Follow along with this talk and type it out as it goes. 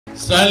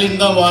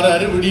ஸ்டாலின் தான்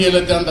வாராரு,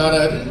 விடியலை தான்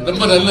தாராரு,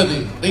 ரொம்ப நல்லது.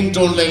 ரிங்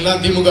டோன்ல எல்லாம்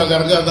திமுக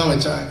காரங்க அதான்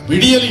வச்சாங்க.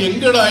 விடியல்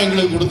எங்கடா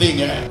எங்களுக்கு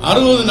கொடுத்தீங்க?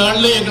 60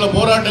 நாள்ல எங்களை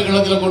போராட்ட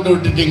களத்துல கொண்டு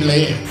விட்டுட்டீங்களே.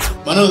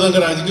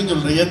 மனோதங்கராஜுக்கு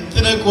சொல்றேன்,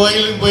 எத்தனை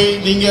கோயிலுக்கு போய்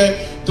நீங்க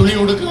துணி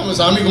உடுக்காம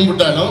சாமி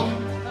கும்பிட்டாலும்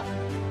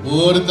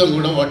ஒருத்தம்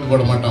கூட ஓட்டு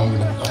போட மாட்டான்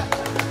உங்களுக்கு.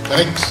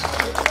 கரெக்ட்.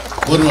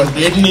 ஒரு ஓட்டு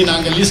எண்ணி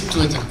நாங்க லிஸ்ட்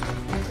வச்சிருக்கோம்.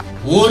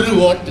 ஒரு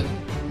ஓட்டு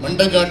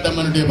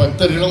மண்டகாட்டம்மனுடைய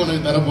பக்தர்களும்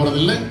உனக்கு தர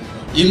போறதில்லை,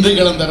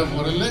 இந்துக்களும் தர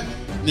போறதில்லை.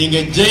 நீங்க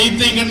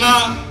ஜெயித்தீங்கன்னா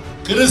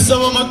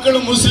கிறிஸ்தவ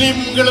மக்களும்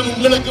முஸ்லிம்களும்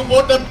உங்களுக்கு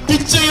போட்ட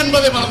பிச்சை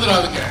என்பதை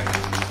மறந்துடாதுங்க.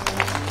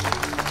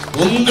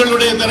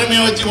 உங்களுடைய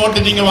திறமையை வச்சு ஓட்டு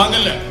நீங்க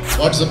வாங்கல.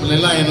 வாட்ஸ்அப்ல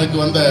எல்லாம் எனக்கு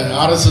வந்த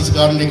RSS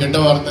காரனுடைய கெட்ட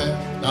வார்த்தை.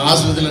 நான்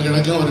ஆஸ்பத்திரியில்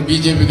கிடக்கும், ஒரு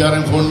பிஜேபி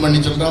காரன் போன் பண்ணி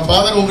சொல்றான்,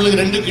 ஃபாதர்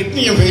உங்களுக்கு 2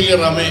 கிட்னியை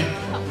ஃபெயிலியர் ஆமே,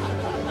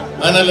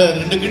 அதனால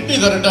 2 கிட்னி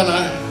தரட்டானா,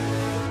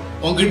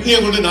 உன் கிட்னியை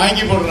கொண்டு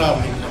நாய்க்கு போடுறா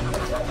அப்படின்னு.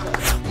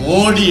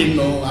 மோடி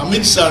என்னும்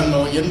அமித்ஷா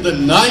எந்த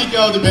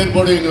நாய்க்காவது பேர்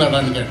போடுவீங்களா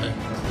நான் கேட்டேன்.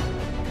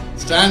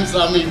 ஸ்டான்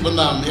சாமி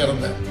இப்பதான்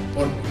இறந்த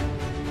போட்டு.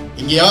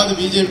 இங்கேயாவது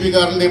பிஜேபி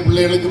காரனுடைய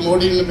பிள்ளைகளுக்கு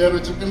மோடின்னு பேர்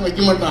வச்சிருக்கேன்னு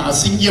வைக்க மாட்டான்.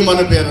 அசிங்கமான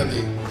பேர் அது.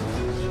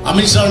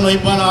 அமித்ஷா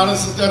வைப்பான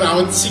RSS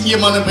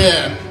அசிங்கமான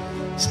பேர்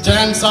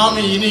ஸ்டான்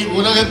சாமி. இனி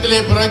உலகத்திலே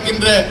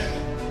பிறக்கின்ற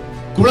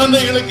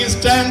குழந்தைகளுக்கு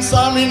ஸ்டான்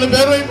சாமின்னு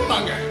பேர்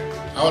வைப்பாங்க.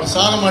 அவர்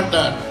சாக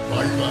மாட்டார்,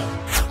 வாழ்வார்.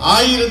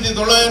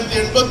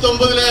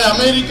 1989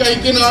 அமெரிக்க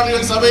ஐக்கிய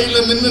நாடுகள்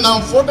சபையில நின்று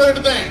நான் போட்டோ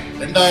எடுத்தேன்.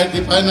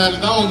 2014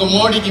 தான் உங்க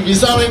மோடிக்கு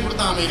விசாவை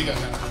கொடுத்தான் அமெரிக்கா.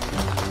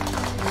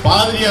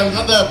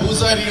 பாதிரியார்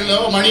பூசாரிகளோ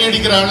மணி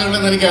அடிக்கிற ஆளுகளை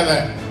நினைக்காத,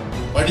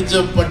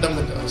 படிச்ச பட்டம்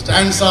பெற்ற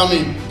ஸ்டான் சாமி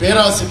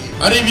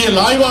பேராசிரியர், அறிவியல்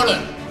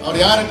ஆய்வாளர். அவர்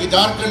யாருக்கு?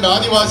 ஜார்க்கண்ட்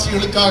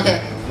ஆதிவாசிகளுக்காக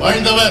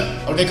வாழ்ந்தவர்.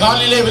 அவருடைய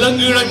காலிலே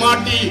விலங்குகளை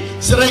மாட்டி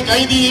சிறை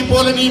கைதியை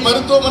போல நீ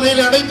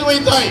மருத்துவமனையில் அடைத்து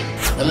வைத்தாய்.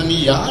 நீ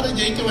யாரை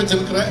ஜெயிக்க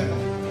வச்சிருக்கிற?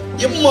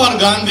 MR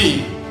காந்தி.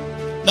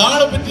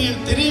 நாளை பற்றி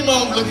தெரியுமா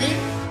உங்களுக்கு?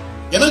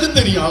 எனக்கு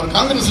தெரியும். அவர்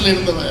காங்கிரஸ்ல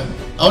இருந்தவர்.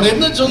 அவர்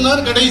என்ன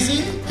சொன்னார்? கடைசி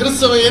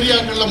கிறிஸ்தவ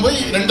ஏரியாக்கள்ல போய்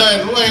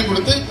 2000 ரூபாயும்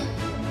கொடுத்து,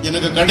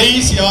 எனக்கு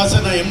கடைசி ஆசை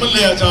நான்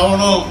MLA ஆச்சு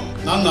ஆகணும்,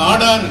 நான்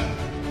நாடாரு,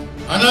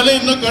 அதனால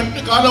இன்னும் கட்டு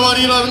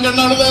காலவாரியில்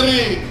அழுதாரு.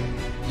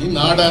 நீ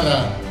நாடாரா?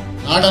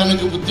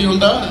 நாடானுக்கு புத்தி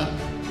உண்டா?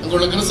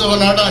 உங்களுக்கு கிறிஸ்தவ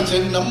நாடா?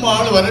 சரி, நம்ம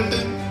ஆளு வரட்டு.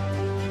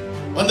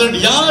 வந்துட்டு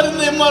யார்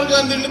இந்த MR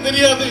காந்தின்னு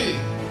தெரியாது.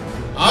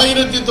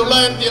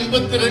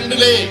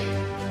 1982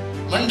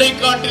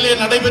 மண்டைக்காட்டிலே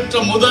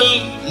நடைபெற்ற முதல்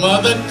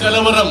மத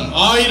கலவரம்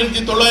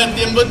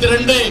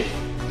 1982.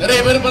 நிறைய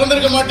பேர்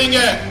பிறந்திருக்க மாட்டீங்க,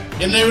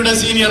 என்னை விட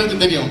சீனியருக்கு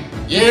தெரியும்.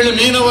 7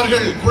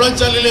 மீனவர்கள்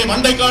குளச்சலிலே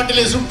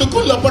மண்டைக்காட்டிலே சுட்டுக்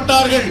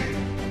கொல்லப்பட்டார்கள்.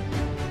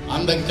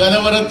 அந்த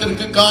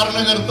கலவரத்திற்கு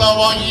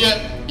காரணகர்த்தாவாகிய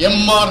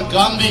MR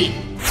காந்தி.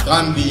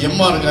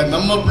 MR காந்தி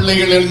நம்ம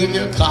பிள்ளைகள் எழுதி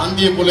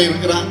காந்தியை போல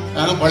இருக்கிறான்.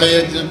 பழைய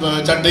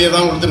சட்டையை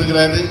தான்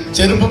கொடுத்திருக்கிறாரு,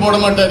 செருப்பு போட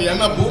மாட்டார்.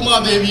 ஏன்னா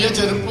பூமாதேவிய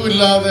செருப்பு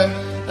இல்லாத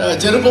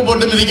செருப்பு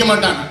போட்டு மிதிக்க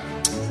மாட்டாங்க.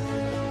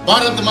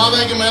 பாரத்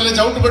மாதாக்கு மேல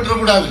சவுட்டு பெற்ற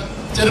கூடாது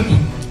செருப்பு.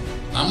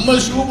 நம்ம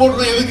ஷூ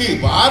போடுறோம் எதுக்கு?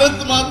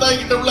 பாரத் மாதா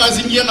கிட்ட உள்ள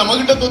அசிங்கியா நம்ம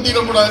கிட்ட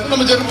தொத்திடக்கூடாதுன்னு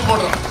நம்ம செருப்பு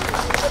போடுறோம்.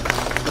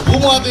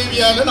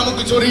 பூமாதேவியால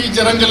நமக்கு சொறி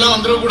சிறங்கெல்லாம்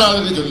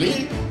வந்துடக்கூடாதுன்னு சொல்லி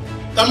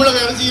தமிழக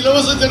அரசு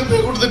இலவச செருப்பை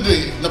கொடுத்துட்டு,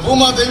 இந்த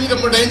பூமாதேவி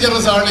ரொம்ப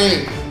டேஞ்சரஸ் ஆளு,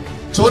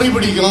 சொறி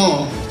பிடிக்கும்,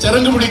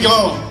 சிறங்கு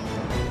பிடிக்கும்,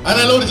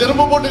 அதனால ஒரு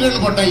செருப்பு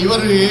போட்டுக்கன்னு போட்டேன்.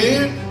 இவரு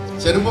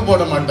செருப்பு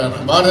போட மாட்டார்.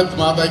 பாரத்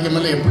மாதாக்கு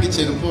மேல எப்படி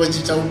செருப்பு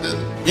வச்சு சவுட்டு?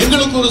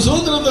 எங்களுக்கு ஒரு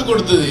சுதந்திரத்தை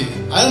கொடுத்தது.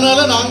 அதனால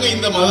நாங்க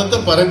இந்த மதத்தை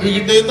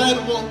பரப்பிக்கிட்டே தான்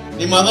இருப்போம்.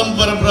 நீ மதம்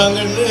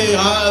பரப்புறாங்கன்னு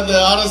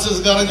RSS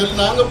காரன் சொல்லி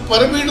நாங்க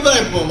பரப்பிட்டு தான்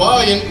இருப்போம். வா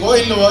என்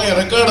கோயில்ல வா, என்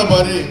ரெக்கார்டை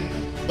பாரு,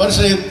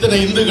 வருஷம் எத்தனை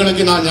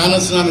இந்துக்களுக்கு நான்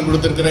ஞானஸ்நானம்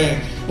கொடுத்திருக்கிறேன்,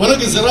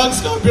 உனக்கு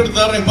ஜெராக்ஸ் காப்பி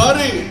எடுத்தாரேன்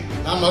பாரு.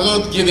 நான்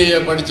பகவத்கீதையை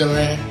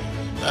படிச்சவன்,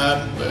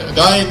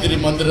 காயத்ரி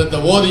மந்திரத்தை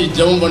ஓதி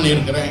ஜெபம் பண்ணி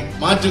இருக்கிறேன்,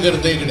 மாற்று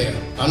கருத்தே கிடையாது.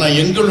 ஆனா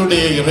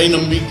எங்களுடைய இறை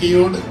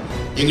நம்பிக்கையோடு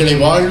எங்களை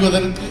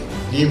வாழ்வதற்கு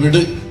நீ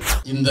விடு.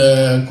 இந்த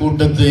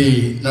கூட்டத்தை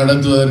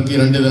நடத்துவதற்கு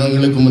 2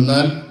 தினங்களுக்கு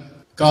முன்னால்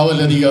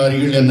காவல்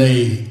அதிகாரிகள் என்னை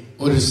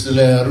ஒரு சில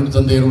அருள்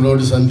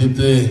தந்தையர்களோடு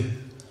சந்தித்து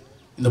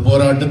இந்த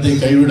போராட்டத்தை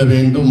கைவிட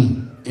வேண்டும்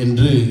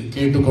என்று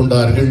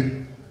கேட்டுக்கொண்டார்கள்.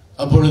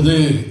 அப்பொழுது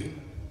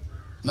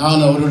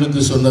நான்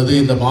அவர்களுக்கு சொன்னது,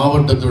 இந்த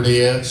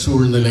மாவட்டத்துடைய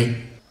சூழ்நிலை,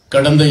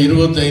 கடந்த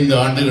 25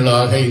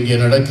 ஆண்டுகளாக இங்கே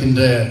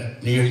நடக்கின்ற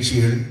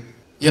நிகழ்ச்சிகள்,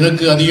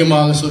 எனக்கு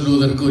அதிகமாக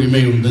சொல்லுவதற்கு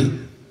உரிமை உண்டு.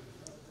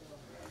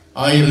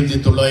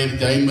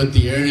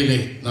 1957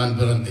 நான்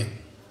பிறந்தேன்.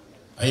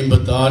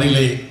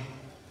 56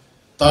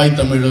 தாய்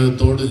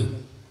தமிழகத்தோடு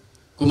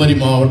குமரி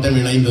மாவட்டம்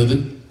இணைந்தது.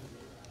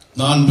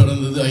 நான்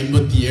பிறந்தது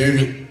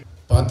 57.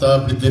 பார்த்தா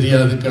அப்படி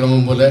தெரியாது,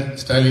 கிழமம் போல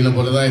ஸ்டாலினை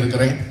போல தான்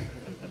இருக்கிறேன்,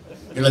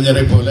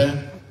 இளைஞரை போல.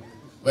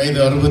 வயது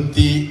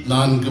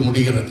 64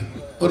 முடிகிறது.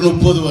 ஒரு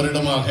 30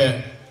 வருடமாக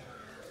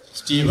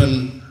ஸ்டீவன்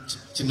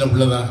சின்ன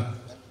பிள்ளைதான்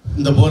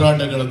இந்த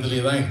போராட்ட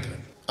களத்திலே தான் இருக்கிறேன்.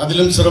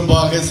 அதிலும்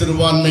சிறப்பாக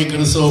சிறுபான்மை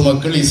கிறிஸ்தவ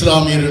மக்கள்,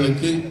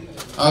 இஸ்லாமியர்களுக்கு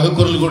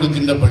அகக்குரல்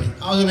கொடுக்கின்ற பணி.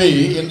 ஆகவே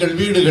எங்கள்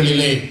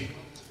வீடுகளிலே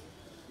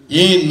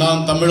ஏன்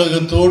நாம்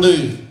தமிழகத்தோடு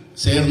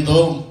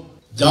சேர்ந்தோம்,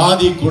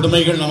 ஜாதி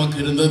கொடுமைகள் நமக்கு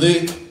இருந்தது,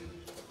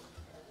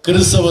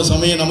 கிறிஸ்தவ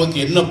சமயம் நமக்கு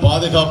என்ன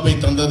பாதுகாப்பை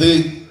தந்தது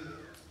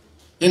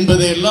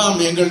என்பதையெல்லாம்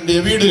எங்களுடைய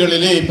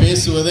வீடுகளிலே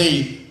பேசுவதை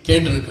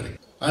கேட்டிருக்கிறேன்.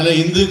 அதில்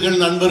இந்துக்கள்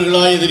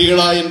நண்பர்களா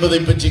எதிரிகளா என்பதை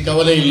பற்றி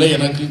கவலை இல்லை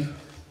எனக்கு.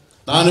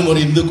 நானும் ஒரு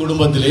இந்து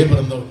குடும்பத்திலே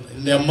பிறந்தவன்.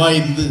 என்னுடைய அம்மா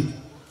இந்து,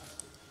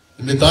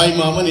 என்னுடைய தாய்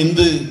மாமன்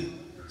இந்து,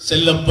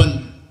 செல்லப்பன்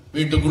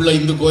வீட்டுக்குள்ள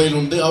இந்து கோயில்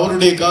உண்டு.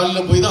 அவருடைய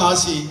காலில் போய் தான்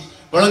ஆசி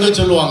வழங்க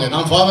சொல்லுவாங்க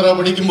நான் ஃபாதரா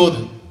படிக்கும்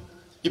போது.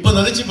 இப்ப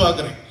நினைச்சு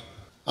பாக்குறேன்,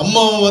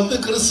 அம்மாவை வந்து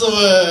கிறிஸ்தவ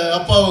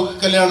அப்பாவுக்கு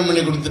கல்யாணம்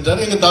பண்ணி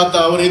கொடுத்துட்டாரு எங்க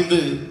தாத்தா. அவர் இந்து,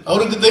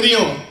 அவருக்கு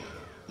தெரியும்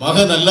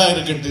மக நல்லா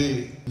இருக்கட்டு,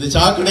 இந்த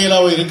சாக்கடையில்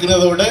அவ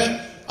இருக்கிறத விட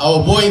அவ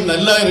போய்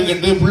நல்லா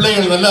இருக்கட்டு,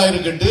 பிள்ளைகள் நல்லா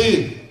இருக்கட்டு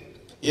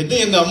என்று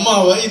எங்க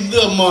அம்மாவை, இந்து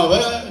அம்மாவை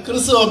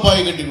கிறிஸ்தவ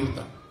அப்பாவை கட்டி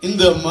கொடுத்தான்.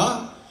 இந்து அம்மா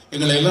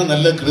எங்களை எல்லாம்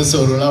நல்ல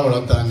கிறிஸ்தவர்களா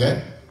வளர்த்தாங்க,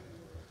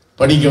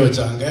 படிக்க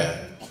வச்சாங்க.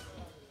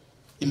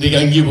 இன்றைக்கு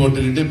அங்கி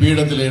போட்டுக்கிட்டு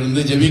பீடத்தில்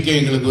இருந்து ஜெபிக்க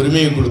எங்களுக்கு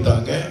உரிமையை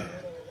கொடுத்தாங்க.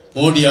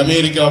 மோடி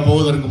அமெரிக்கா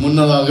போவதற்கு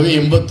முன்னதாகவே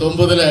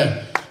 89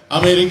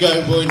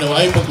 அமெரிக்காவுக்கு போகின்ற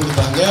வாய்ப்பை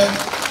கொடுத்தாங்க.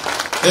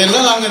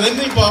 இதெல்லாம் நாங்க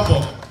நன்றி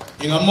பார்ப்போம்,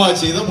 எங்க அம்மா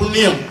செய்த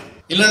புண்ணியம்.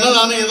 இல்லைன்னா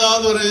நானும்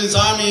ஏதாவது ஒரு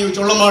சாமி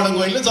சொல்லமாடன்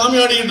கோயில சாமி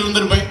ஆடிக்கிட்டு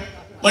இருந்திருப்பேன்,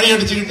 மணி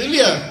அடிச்சுக்கிட்டு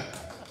இல்லையா.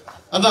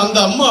 அதான் அந்த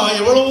அம்மா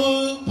எவ்வளவு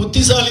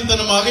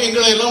புத்திசாலித்தனமாக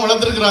எங்களை எல்லாம்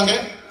வளர்த்திருக்கிறாங்க.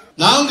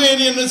 நாங்க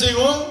என்ன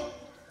செய்வோம்,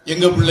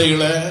 எங்க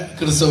பிள்ளைகளை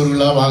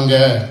கிறிஸ்தவர்களா வாங்க.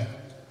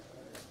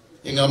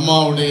 எங்க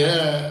அம்மாவுடைய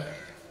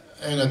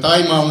எங்க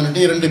தாய்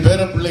மாமனுடைய 2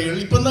 பேர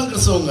பிள்ளைகள் இப்பதான்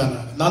கிறிஸ்தவங்க.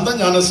 நான் தான்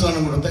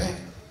ஞானஸ்நானம் கொடுத்தேன்.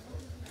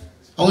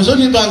 அவங்க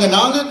சொல்லிட்டாங்க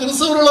நாங்க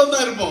கிறிஸ்தவர்களா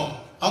தான் இருப்போம்,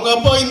 அவங்க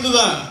அப்பா இந்து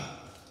தான்.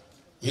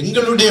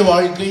 எங்களுடைய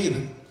வாழ்க்கை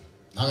இது,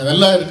 நாங்க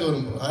நல்லா இருக்க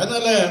விரும்புறோம்.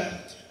 அதனால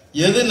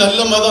எது நல்ல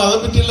மதம் அதை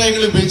பற்றி எல்லாம்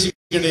எங்களுக்கு பேச்சு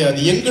கிடையாது.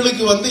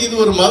 எங்களுக்கு வந்து இது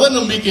ஒரு மத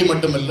நம்பிக்கை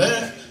மட்டுமல்ல,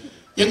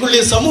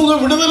 எங்களுடைய சமூக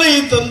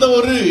விடுதலையை தந்த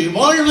ஒரு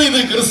வாழ்வு இது.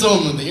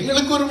 கிறிஸ்தவம் வந்து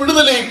எங்களுக்கு ஒரு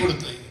விடுதலையை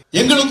கொடுத்தது,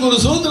 எங்களுக்கு ஒரு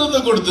சுதந்திரத்தை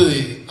கொடுத்தது.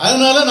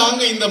 அதனால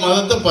நாங்க இந்த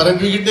மதத்தை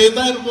பரப்பிக்கிட்டே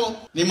தான் இருப்போம்.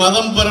 நீ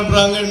மதம்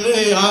பரப்புறாங்கன்னு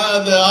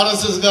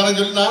RSS காரன்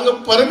சொல்லி நாங்க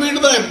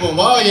பரப்பிட்டு தான் இருப்போம்.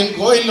 வா என்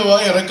கோயில்ல வா,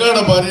 என்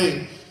ரெக்கார்டை பாரு,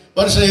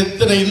 வருஷம்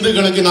எத்தனை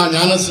இந்துக்களுக்கு நான்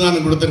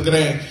ஞானஸ்நானம்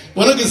கொடுத்திருக்கிறேன்,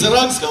 உனக்கு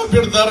ஜெராக்ஸ் காப்பி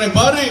எடுத்தாரேன்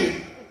பாரு.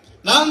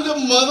 நாங்க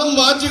மதம்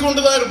மாற்றி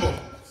கொண்டுதான் இருப்போம்.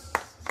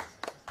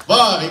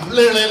 வா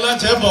பிள்ளைகளை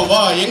எல்லாம் சேர்ப்போம்,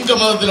 வா எங்க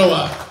மதத்துல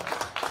வா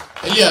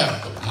இல்லையா.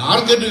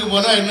 மார்க்கெட்டுக்கு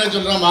போனா என்ன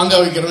சொல்றான்,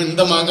 மாங்காய் விற்கிறோம்,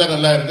 இந்த மாங்காய்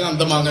நல்லா இருக்கு,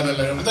 அந்த மாங்காய்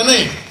நல்லா இருக்கு தானே.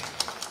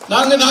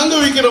 நாங்க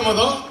விற்கிற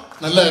மதம்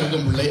நல்லா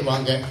இருக்கும், பிள்ளை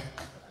வாங்க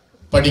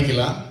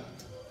படிக்கலாம்,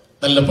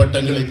 நல்ல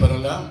பட்டங்களை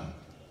பெறலாம்,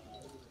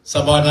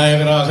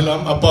 சபாநாயகர்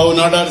ஆகலாம். அப்பாவு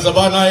நாடார்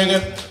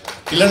சபாநாயகர்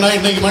இல்லைன்னா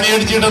இன்னைக்கு மணி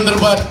அடிச்சுட்டு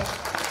இருந்திருப்பார்,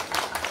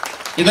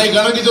 இன்னைக்கு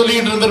கணக்கு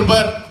சொல்லிக்கிட்டு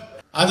இருந்திருப்பார்.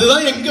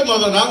 அதுதான் எங்க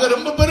மதம். நாங்க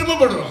ரொம்ப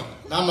பெருமைப்படுறோம்.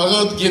 நான்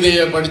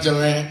பகவத்கீதையை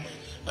படிச்சவன்,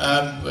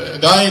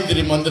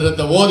 காயத்ரி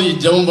மந்திரத்தை ஓதி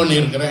ஜெபம் பண்ணி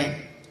இருக்கிறேன்,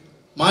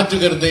 மாற்று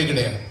கருத்தே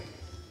கிடையாது.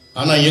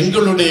 ஆனா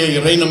எங்களுடைய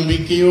இறை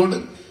நம்பிக்கையோடு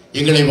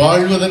எங்களை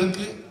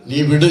வாழ்வதற்கு நீ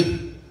விடு,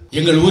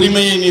 எங்கள்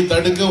உரிமையை நீ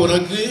தடுக்க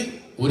உனக்கு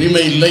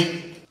உரிமை இல்லை.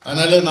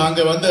 அதனால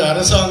நாங்க வந்து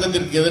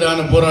அரசாங்கத்திற்கு எதிரான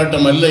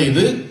போராட்டம் அல்ல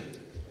இது.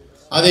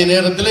 அதே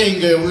நேரத்தில்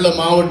இங்க உள்ள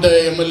மாவட்ட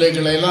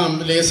MLA-க்களை எல்லாம்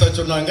லேசா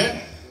சொன்னாங்க,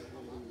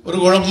 ஒரு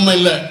குழப்பமும்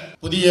இல்லை.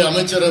 புதிய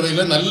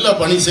அமைச்சரவையில் நல்ல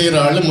பணி செய்யற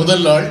ஆளு,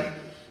 முதல் ஆள்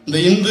இந்த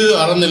இந்து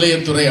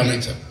அறநிலையத்துறை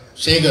அமைச்சர்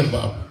சேகர்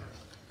பாபு.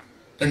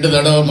 2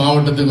 தடவை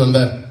மாவட்டத்துக்கு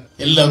வந்தார்,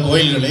 எல்லா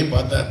கோயில்களையும்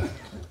பார்த்தார்.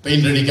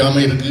 பெயிண்ட்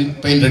அடிக்காம இருக்கு,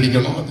 பெயிண்ட்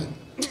அடிக்கணும். அது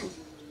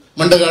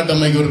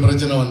மண்டகாட்டம்மைக்கு ஒரு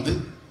பிரச்சனை வந்து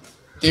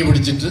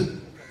தீபிடிச்சிட்டு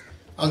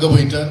அங்க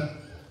போயிட்டார்.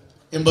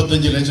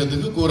 85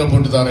 லட்சத்துக்கு கூரை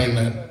போட்டு தரேன்.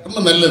 ரொம்ப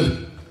நல்லது,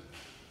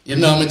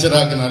 என்ன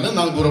அமைச்சராக்குனாலும்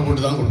நான் கூரை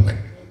போட்டு தான்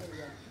கொடுப்பேன்.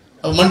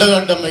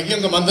 மண்டகாட்டம்மைக்கு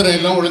அங்க மந்திரம்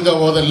எல்லாம் ஒழுங்கா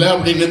ஓதல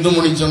அப்படி நின்று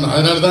முடி சொன்ன,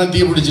 அதனாலதான் தீ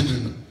பிடிச்சிட்டு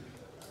இருக்கு.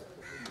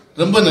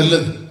 ரொம்ப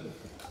நல்லது,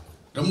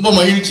 ரொம்ப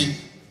மகிழ்ச்சி.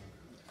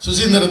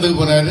 சுசீந்திரத்துக்கு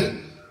போனாரு,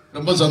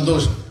 ரொம்ப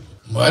சந்தோஷம்.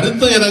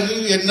 வருத்தம் எனக்கு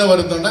என்ன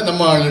வருத்தம்னா,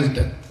 நம்ம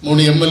ஆளுகிட்ட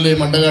 3 MLA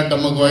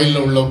மண்டகாட்டம்மா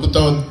கோயில்ல உள்ள குத்த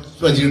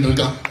வச்சுக்கிட்டு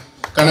இருக்கான்,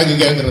 கணக்கு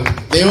கேட்கறது,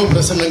 தெய்வ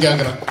பிரசன்னம்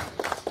கேட்கறான்.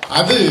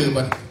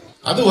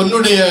 அது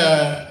உன்னுடைய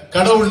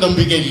கடவுள்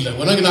நம்பிக்கை இல்லை,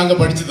 உனக்கு நாங்க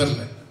படிச்சு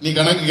தரல, நீ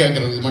கணக்கு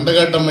கேட்கறது.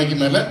 மண்டகாட்டம்மைக்கு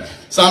மேல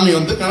சாமி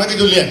வந்து கணக்கு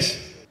சொல்லியாச்சு.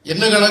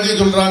 என்ன கணக்கு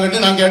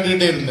சொல்றாங்கன்னு நான்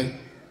கேட்டுக்கிட்டே இருந்தேன்.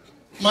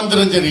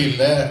 மந்திரம்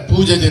சரியில்லை,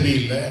 பூஜை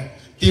சரியில்லை,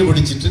 தீ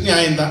பிடிச்சிட்டு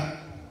நியாயம்தான்.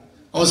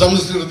 அவன்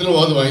சமஸ்கிருதத்தில்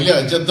ஓதுவான் இல்லையா,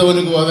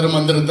 செத்தவனுக்கு ஓதுற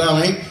மந்திரத்தை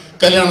அவன்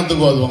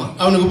கல்யாணத்துக்கு ஓதுவான்,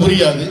 அவனுக்கு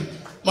புரியாது.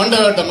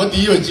 மண்டகாட்டம்மா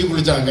தீ வச்சு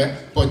குளிச்சாங்க,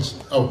 போச்சு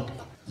அவுட்.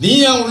 நீ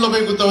ஏன் உள்ள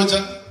போய் குத்த வச்ச?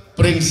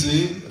 பிரின்ஸ்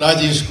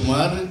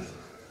ராஜேஷ்குமார்,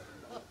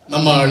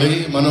 நம்ம ஆளு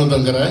மனோ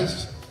தங்கராஜ்,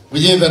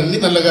 விஜயதரணி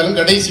நல்ல காலம்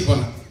கடைசி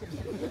போனான்.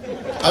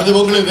 அது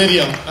உங்களுக்கு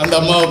தெரியும் அந்த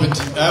அம்மாவை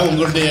பற்றி.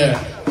 உங்களுடைய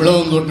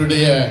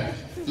விளவங்கோட்டுடைய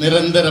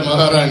நிரந்தர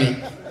மகாராணி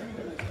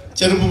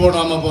செருப்பு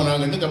போடாம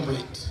போனாங்கன்னு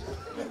கம்ப்ளைண்ட்.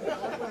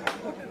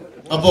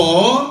 அப்போ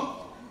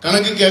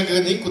கணக்கு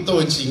கேட்க நீ குத்த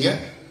வச்சீங்க,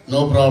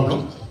 நோ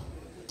ப்ராப்ளம்,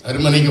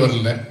 அருமனைக்கு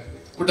வரல,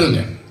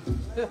 விட்டுருங்க.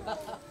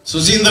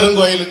 சுசீந்திரன்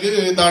கோயிலுக்கு,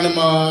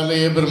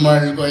 தானுமாலைய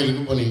பெருமாள்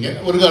கோயிலுக்கு போனீங்க.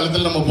 ஒரு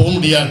காலத்தில் நம்ம போக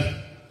முடியாது,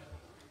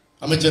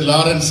 அமைச்சர்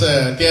லாரன்ஸ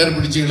தேர்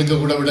பிடிச்சு இழுக்க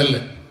கூட விடல,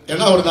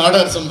 ஏன்னா அவர்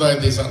நாடார்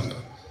சமுதாயத்தை சார்ந்தார்.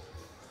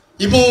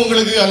 இப்போ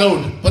உங்களுக்கு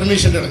அலவுட்,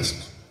 பர்மிஷன் கிடைச்சு.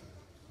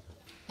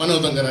 மனோ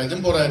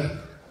தங்கராஜன் போறாரு.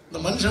 இந்த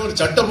மனுஷன் ஒரு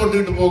சட்டை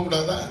போட்டுக்கிட்டு போக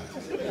கூடாதா?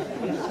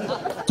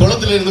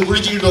 குளத்துல இருந்து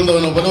குளிச்சுக்கிட்டு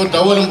வந்தவன போல ஒரு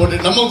டவலம்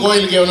போட்டு நம்ம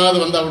கோயிலுக்கு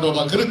எவனாவது வந்தா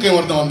விடுவோமா? கிறுக்கன்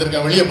ஒருத்தன்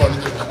வந்திருக்கான், வெளியே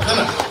பாடுச்சு.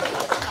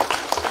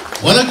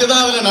 உனக்கு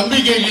தான் அதுல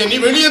நம்பிக்கை இல்லையா? நீ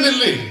வெளியே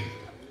நில்லு.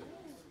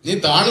 நீ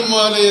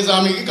தானுமாலே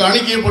சாமிக்கு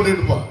காணிக்கையை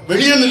போட்டுட்டு போ,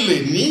 வெளியே நில்லு.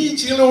 நீ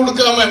சீலை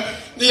உடுக்காம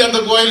நீ அந்த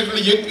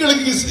கோயிலுக்குள்ள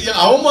எங்களுக்கு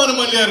அவமானம்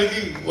இல்லையா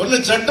இருக்கு? ஒன்னு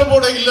சட்ட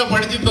போட இல்ல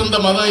படிச்சு தந்த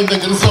மதம் இந்த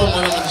கிறிஸ்தவ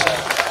மதம்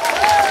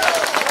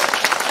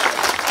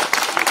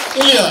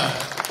இல்லையா?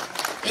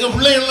 எங்க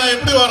பிள்ளைகள்லாம்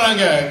எப்படி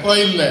வராங்க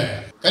கோயில்ல?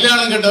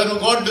 கல்யாணம் கட்டாரு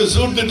கோட்டு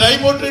சூட்டு டை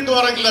போட்டுட்டு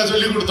வராங்களா?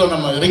 சொல்லி கொடுத்தோம்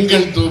நம்ம.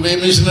 ரிங்கல் தூபே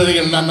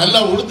மிஷினரிகள் நான்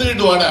நல்லா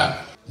உடுத்துக்கிட்டு வாடா.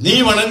 நீ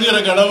வணங்குற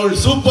கடவுள்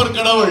சூப்பர்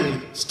கடவுள்,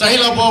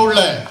 ஸ்டைலா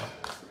போகல.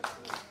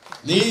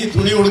 நீ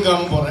துணி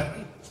உடுக்காம போற,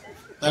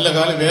 நல்ல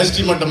காலம்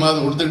வேஷ்டி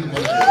மட்டமாவது உடுத்துட்டு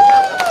போற.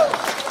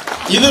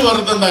 இது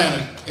வருத்தம் தான்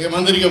எனக்கு. என்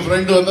மந்திரிக்க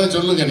ஃப்ரெண்டு வந்தா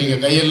சொல்லுங்க, நீங்க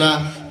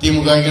கையெல்லாம்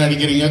திமுக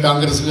அடிக்கிறீங்க,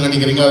 காங்கிரஸுக்கு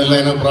அடிக்கிறீங்க,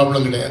 அதெல்லாம் எனக்கு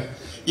ப்ராப்ளம் கிடையாது.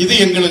 இது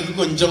எங்களுக்கு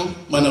கொஞ்சம்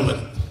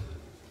மனவல்.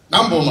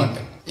 நான் போக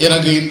மாட்டேன்.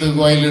 எனக்கு இந்து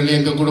கோயில்கள்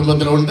எங்க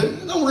குடும்பத்தில் உண்டு,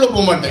 நான் உள்ள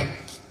போக மாட்டேன்.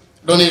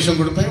 டொனேஷன்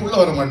கொடுப்பேன், உள்ள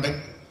வர மாட்டேன்.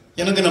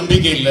 எனக்கு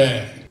நம்பிக்கை இல்லை.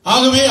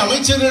 ஆகவே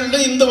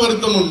அமைச்சர்களிடம் இந்த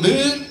வருத்தம் உண்டு.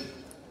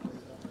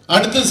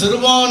 அடுத்து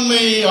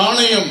சிறுபான்மை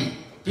ஆணையம்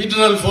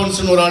பீட்டர் அல்போன்ஸ்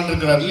ஒரு ஆள்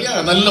இருக்கிறார் இல்லையா,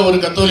 நல்ல ஒரு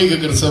கத்தோலிக்க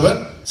கிறிஸ்தவர்.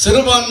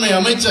 சிறுபான்மை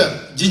அமைச்சர்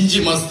ஜிஞ்சி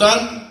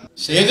மஸ்தான்.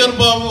 சேகர்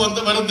பாபு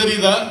வந்து வர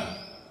தெரியுதா?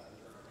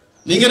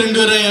 நீங்க 2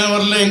 பேரும் ஏன்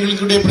வரல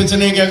எங்களுடைய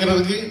பிரச்சனையை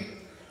கேட்கறதுக்கு?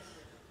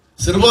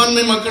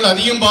 சிறுபான்மை மக்கள்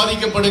அதிகம்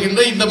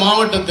பாதிக்கப்படுகின்ற இந்த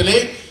மாவட்டத்திலே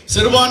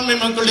சிறுபான்மை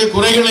மக்களுடைய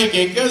குறைகளை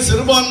கேட்க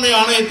சிறுபான்மை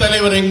ஆணைய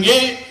தலைவர் எங்கே?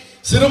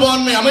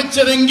 சிறுபான்மை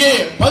அமைச்சர் எங்கே?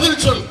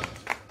 பதில் சொல்.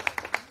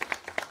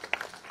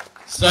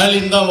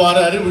 ஸ்டாலின் தான்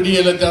வாராரு,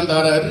 விடியலை தான்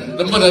தாராரு,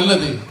 ரொம்ப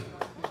நல்லது.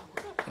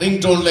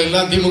 ரிங் டோன்ல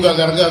எல்லாம் திமுக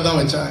காரங்க தான்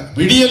வச்சாங்க.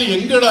 விடியல்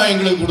எங்கடா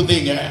எங்களுக்கு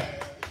கொடுத்தீங்க?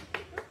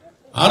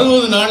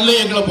 60 நாள்ல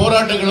எங்களை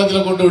போராட்ட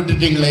களத்தில் கொண்டு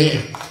விட்டுட்டீங்களே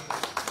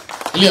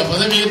இல்லையா?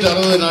 பதவியேற்று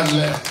 60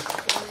 நாள்ல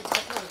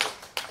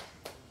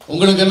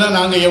உங்களுக்கு எல்லாம்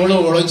நாங்க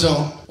எவ்வளவு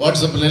உழைச்சோம்.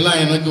 வாட்ஸ்அப்ல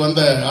எல்லாம் எனக்கு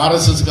வந்த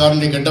RSS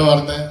காரனுடைய கெட்ட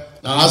வார்த்தை.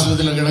 நான்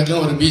ஆஸ்பத்திரியில்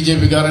கிடக்கும், ஒரு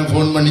பிஜேபி காரன்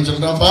போன் பண்ணி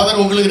சொல்றான்,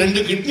 ஃபாதர் உங்களுக்கு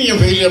 2 கிட்னியும்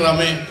ஃபெயிலியர்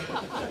ஆமே,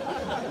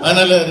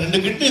 அதனால 2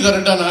 கிட்னி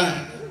தரட்டானா,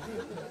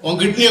 உன்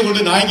கிட்னியை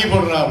கொண்டு நாய்க்கு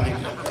போடுறா அப்படின்னு.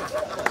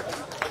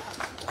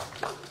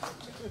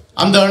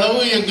 அந்த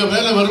அளவு எங்க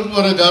மேல வெறுப்பு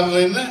வர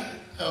காரணம் என்ன?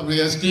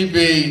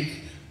 எஸ்டிபி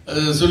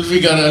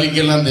சுல்பிகார்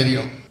அலிக்கெல்லாம்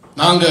தெரியும்.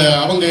 நாங்க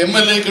அவங்க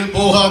எம்எல்ஏக்கள்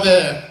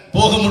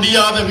போக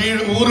முடியாத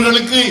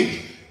ஊர்களுக்கு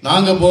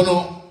நாங்க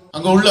போனோம்.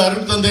 அங்க உள்ள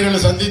அருட்தந்தைகளை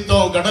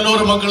சந்தித்தோம், கடலோர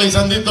மக்களை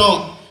சந்தித்தோம்.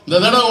 இந்த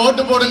தடவை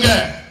ஓட்டு போடுங்க,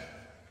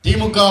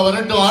 திமுக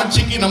வரட்டும்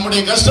ஆட்சிக்கு,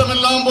 நம்முடைய கஷ்டம்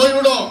எல்லாம்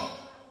போய்விடும்,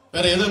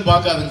 வேற எதுவும்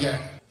பார்க்காதுங்க.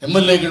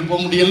 எம்எல்ஏக்கள் போக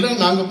முடியல,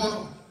 நாங்க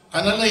போனோம்.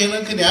 அதனால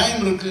எனக்கு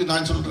நியாயம் இருக்கு.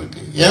 நான்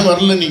சொல்றேன், ஏன்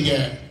வரல நீங்க?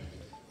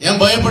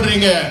 ஏன்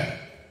பயப்படுறீங்க?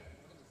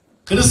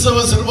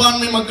 கிறிஸ்தவ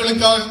சிறுபான்மை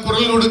மக்களுக்காக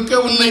குரல் கொடுக்க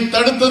உன்னை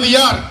தடுத்தது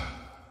யார்?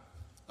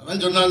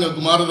 அதான் சொன்னாங்க,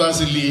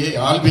 குமாரதாஸ் இல்லையே,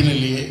 ஆல்பின்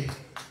இல்லையே.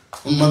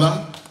 உண்மைதான்,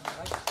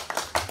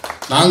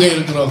 நாங்க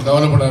இருக்கிறோம்,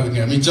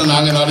 கவலைப்படாதுங்க. மிச்சம்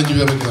நாங்க 4-5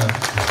 பேர் இருக்கிறோம்,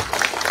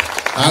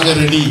 நாங்க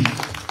ரெடி.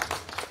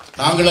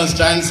 நாங்களும்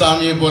ஸ்டான்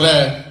சாமியை போல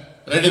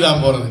ரெடி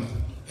தான் போறது.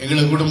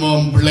 எங்களுக்கு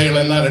குடும்பம்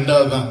பிள்ளைகள் எல்லாம்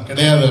 2வது தான்,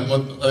 கிடையாது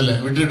அதுல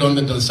விட்டுட்டு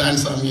வந்துட்டோம்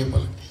ஸ்டான் சாமியை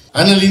போல.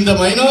 ஆனால் இந்த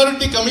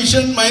மைனாரிட்டி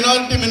கமிஷன்,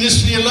 மைனாரிட்டி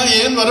மினிஸ்ட்ரி எல்லாம்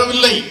ஏன்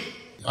வரவில்லை?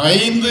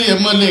 5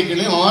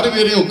 எம்எல்ஏக்களையும் 6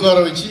 பேரையும் உட்கார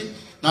வச்சு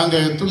நாங்க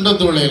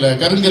துண்டத்தோளையில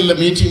கருங்கல்ல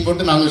மீட்டிங்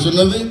போட்டு நாங்க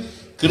சொன்னது,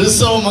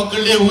 கிறிஸ்தவ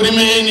மக்களுடைய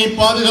உரிமையை நீ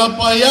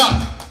பாதுகாப்பாயா?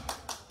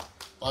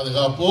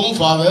 பாதுகாப்போம்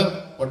ஃபாதர்,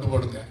 பட்டு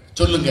போடுங்க,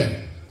 சொல்லுங்க.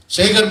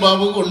 சேகர்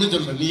பாபுக்கு ஒண்ணு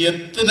சொல்றேன், நீ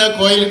எத்தனை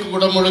கோயிலுக்கு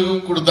குடமுழுக்கு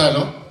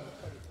கொடுத்தாலும்,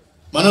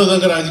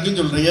 மனோதங்கராஜுக்கும்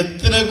சொல்றேன்,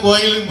 எத்தனை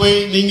கோயிலுக்கு போய்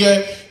நீங்க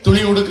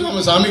துணி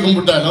உடுக்காம சாமி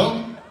கும்பிட்டாலும்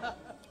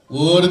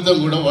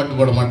ஒருத்தம் கூட ஓட்டு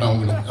போட மாட்டான்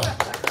உங்களுக்கு.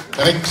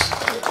 கரெக்ட்.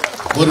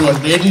 ஒரு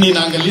ஓட்டு எண்ணி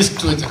நாங்க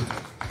லிஸ்ட் வச்சிருக்கோம்.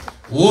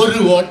 ஒரு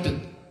ஓட்டு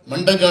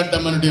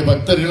மண்டகாட்டம்மனுடைய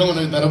பக்தர்களும்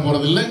உனக்கு தர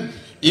போறதில்லை,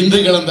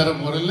 இந்துக்களும் தர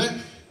போறதில்லை.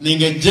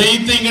 நீங்க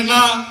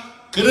ஜெயித்தீங்கன்னா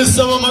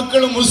கிறிஸ்தவ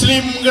மக்களும்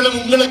முஸ்லீம்களும்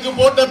உங்களுக்கு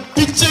போட்ட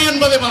பிச்சை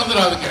என்பதை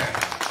மறந்துடாதுங்க.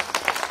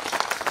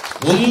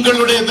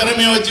 உங்களுடைய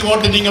திறமையை வச்சு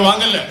ஓட்டு நீங்க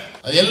வாங்கல.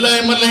 அது எல்லா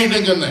எம்எல்ஏ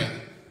கிட்டையும் சொன்னேன்,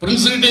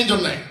 பிரின்ஸ் கிட்டையும்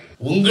சொன்னேன்.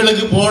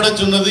 உங்களுக்கு போட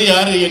சொன்னது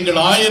யாரு?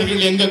 எங்கள்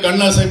ஆயர்கள் எங்க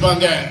கண்ண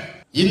அசைப்பாங்க.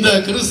 இந்த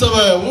கிறிஸ்தவ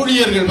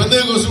ஊழியர்கள்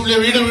பந்தேகோஸ்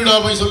ஊழியர் வீடு வீடா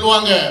போய்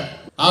சொல்லுவாங்க.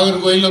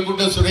 நாகர்கோயில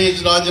கூட்ட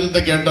சுரேஷ் ராஜன்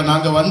கேட்டோம்,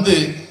 நாங்க வந்து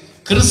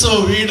கிறிஸ்தவ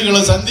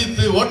வீடுகளை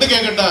சந்தித்து ஓட்டு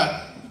கேட்கட்டா?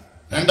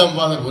 வேண்டாம்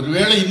ஃபாதர்,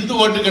 ஒருவேளை இந்து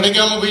ஓட்டு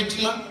கிடைக்காம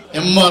போயிடுச்சுன்னா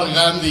எம்ஆர்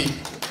காந்தி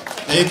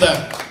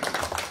ஜெயித்தார்.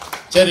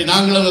 சரி,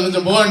 நாங்களும்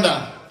வந்து போக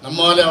வேண்டாம்,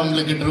 நம்மாலே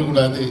அவங்களுக்கு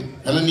கிட்டக்கூடாது.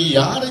 ஆனா நீ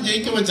யாரை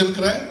ஜெயிக்க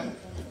வச்சிருக்கிற?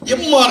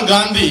 எம்ஆர்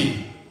காந்தி.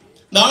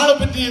 இந்த ஆளை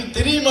பற்றி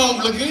தெரியுமா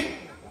உங்களுக்கு?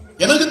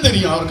 எனக்கு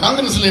தெரியும், அவர்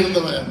காங்கிரஸ்ல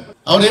இருந்தவர்.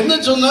 அவர் என்ன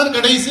சொன்னார்?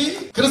 கடைசி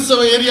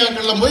கிறிஸ்தவ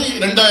ஏரியாக்கள்ல போய்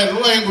 2000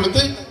 ரூபாயும்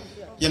கொடுத்து,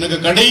 எனக்கு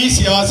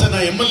கடைசி ஆசை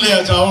நான் எம்எல்ஏ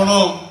ஆச்சு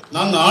ஆகணும்,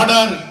 நான்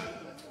நாடார்,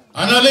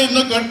 அதனால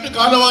இன்னும் கட்டு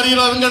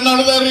காலவாரியாருங்க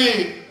அழுதாரு.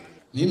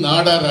 நீ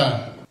நாடாரா?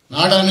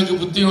 நாடானுக்கு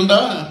புத்தி உண்டா?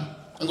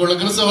 அங்குள்ள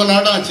கிறிஸ்தவ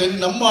நாடா? சரி,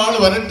 நம்ம ஆளு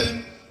வரட்டு.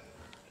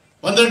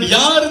 வந்துட்டு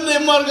யார் இந்த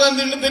எம்ஆர்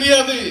காந்தின்னு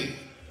தெரியாது.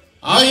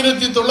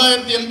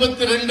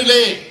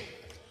 1982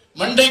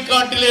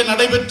 மண்டைக்காட்டிலே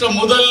நடைபெற்ற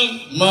முதல்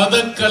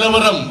மத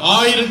கலவரம்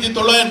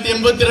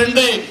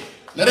 1982.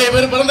 நிறைய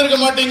பேர் பிறந்திருக்க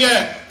மாட்டீங்க,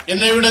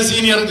 என்னை விட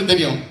சீனியருக்கு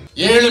தெரியும்.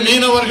 7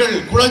 மீனவர்கள்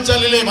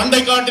குளச்சலிலே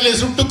மண்டைக்காட்டிலே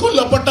சுட்டுக்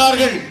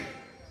கொல்லப்பட்டார்கள்.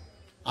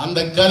 அந்த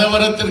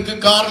கலவரத்திற்கு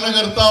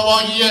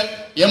காரணகர்த்தாவாகிய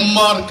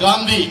எம்.ஆர்.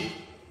 காந்தி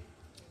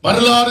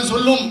வரலாறு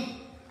சொல்லும்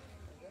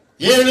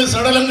 7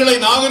 சடலங்களை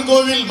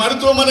நாகர்கோவில்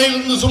மருத்துவமனையில்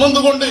இருந்து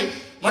சுமந்து கொண்டு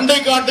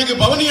மண்டைக்காட்டுக்கு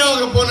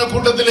பவனியாக போன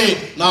கூட்டத்திலே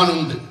நான்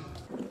உண்டு.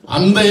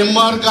 அந்த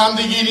எம்.ஆர்.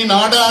 காந்திக்கு நீ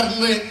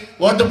நாடார்னு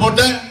ஓட்டு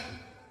போட்ட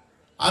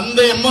அந்த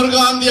எம்.ஆர்.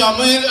 காந்தி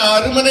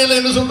அருமனையில்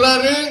என்ன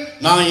சொல்றாரு?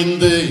 நான்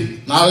இந்து,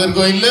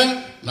 நாகர்கோயில்ல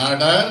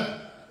நாடார்,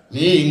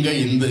 நீ இங்க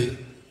இந்து.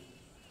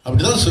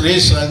 அப்படிதான்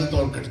சுரேஷ் ராஜ்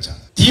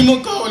தோற்கடிச்சான்.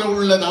 திமுகவில்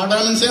உள்ள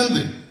நாடாலும்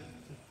சேர்ந்து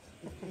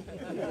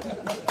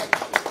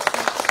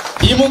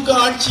திமுக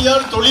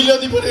ஆட்சியால்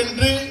தொழிலதிபர்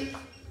என்று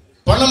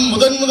பணம்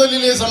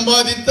முதலிலே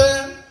சம்பாதித்த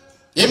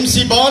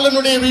எம்.சி.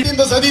 பாலனுடைய வீடு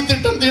இந்த சதி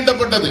திட்டம்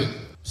தீட்டப்பட்டது.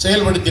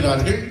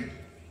 செயல்படுத்தினார்கள்.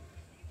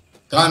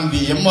 காந்தி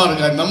எம்.ஆர்.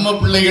 நம்ம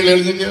பிள்ளைகள்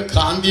எழுதி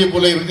காந்தியை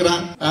போல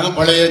இருக்கிறான்,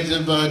 பழைய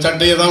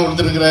சட்டையை தான்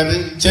கொடுத்திருக்கிறாரு,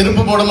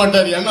 செருப்பு போட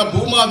மாட்டார். ஏன்னா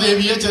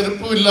பூமாதேவிய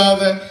செருப்பு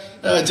இல்லாத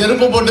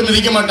செருப்பு போட்டு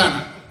மிதிக்க மாட்டாங்க.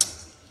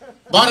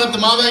 பாரத்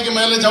மாதாக்கு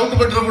மேல சவுட்டு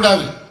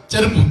பெற்றக்கூடாது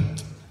செருப்பு.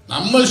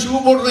 நம்ம ஷூ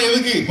போடுறோம்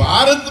எதுக்கு?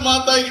 பாரத்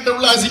மாதா கிட்ட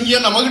உள்ள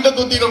அசிங்கியம் நம்ம கிட்ட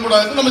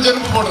தொத்திடக்கூடாது, நம்ம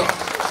செருப்பு போடுறோம்.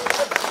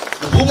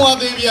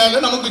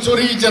 பூமாதேவியால நமக்கு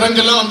சொறி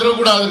சிறங்கெல்லாம்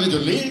வந்துடக்கூடாதுன்னு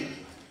சொல்லி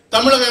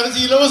தமிழக அரசு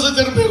இலவச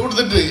செருப்பை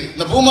கொடுத்துட்டு,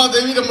 இந்த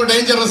பூமாதேவி ரொம்ப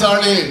டேஞ்சரஸ்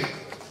ஆளு,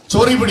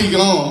 சொறி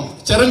பிடிக்கும்,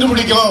 சிறங்கு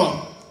பிடிக்கும்,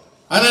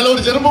 அதனால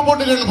ஒரு செருப்பு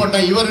போட்டுக்கன்னு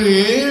போட்டேன். இவரு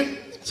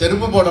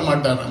செருப்பு போட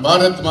மாட்டார்.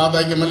 பாரத்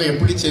மாதாக்கு மேல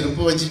எப்படி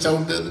செருப்பு வச்சு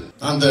சவுட்டது?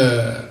 அந்த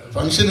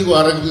ஃபங்க்ஷனுக்கு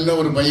வரக்கு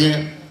ஒரு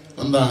பையன்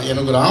வந்தான்,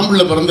 எனக்கு ஒரு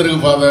ஆம்பளை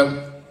பிறந்திருக்கு ஃபாதர்,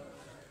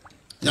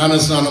 ஞான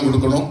ஸ்நானம்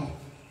கொடுக்கணும்,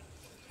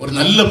 ஒரு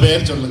நல்ல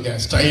பெயர் சொல்லுங்க,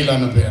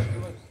 ஸ்டைலான பெயர்.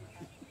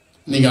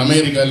 நீங்க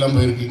அமெரிக்கா எல்லாம்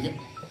போயிருக்கீங்க,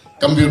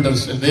 கம்ப்யூட்டர்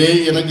ஸ்டைல்.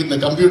 எனக்கு இந்த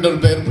கம்ப்யூட்டர்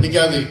பெயர்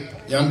பிடிக்காது,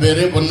 என்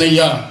பேரே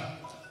பொன்னையா,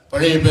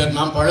 பழைய பேர்,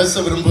 நான்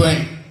பழச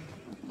விரும்புவேன்,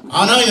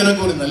 ஆனா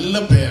எனக்கு ஒரு நல்ல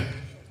பெயர்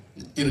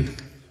இருக்கு,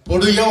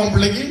 போடுவியா உன்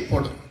பிள்ளைக்கு?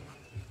 போடு.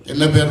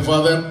 என்ன பேர்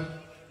ஃபாதர்?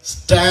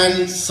 ஸ்டான்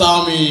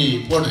சாமி.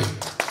 போடு,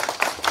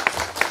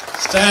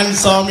 ஸ்டான்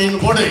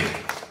சாமின்னு போடு.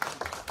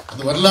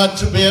 அது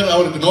வரலாற்று பெயர்.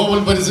 அவருக்கு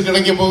நோபல் பரிசு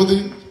கிடைக்க போகுது.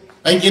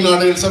 ஐக்கிய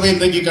நாடுகள் சபை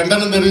இன்றைக்கு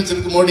கண்டனம்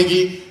தெரிவிச்சிருக்கு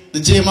மோடிக்கு.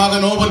 நிச்சயமாக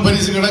நோபல்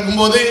பரிசு கிடைக்கும்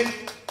போது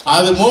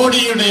அது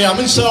மோடியுடைய,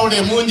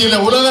 அமித்ஷாவுடைய மூஞ்சில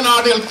உலக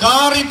நாடுகள்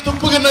காரி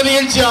துப்புகின்ற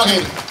நிகழ்ச்சியாக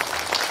இருக்கு.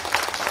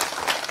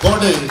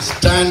 போடு,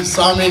 ஸ்டான்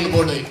சாமின்னு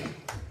போடு.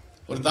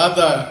 ஒரு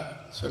தாத்தா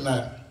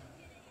சொன்னார்,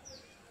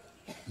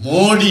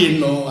 மோடி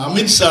இன்னும்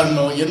அமித்ஷா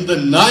இன்னும் எந்த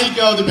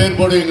நாய்க்காவது பேர்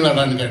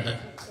போடுவீங்களாடான்னு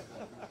கேட்டேன்.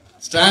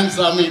 ஸ்டான்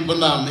சாமி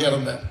இப்பதான்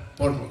இறந்தார்,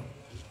 போடுவோம்.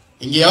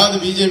 எங்கேயாவது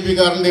பிஜேபி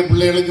காரனுடைய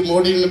பிள்ளைகளுக்கு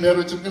மோடின்னு பேர்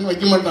வச்சிருக்கேன்னு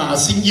வைக்க மாட்டான்,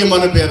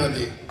 அசிங்கமான பேர்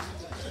அது.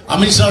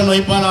 அமித்ஷா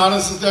வைப்பான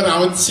RSS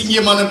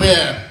அசிங்கமான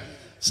பெயர்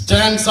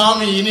ஸ்டான்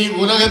சாமி. இனி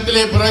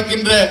உலகத்திலே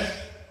பிறக்கின்ற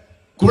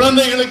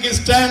குழந்தைகளுக்கு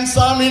ஸ்டான்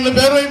சாமின்னு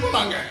பேர்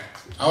வைப்பாங்க.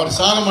 அவர்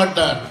சாக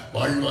மாட்டார்,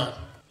 வாழ்வார்.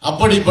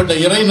 அப்படிப்பட்ட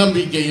இறை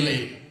நம்பிக்கையிலே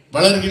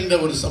வளர்கின்ற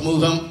ஒரு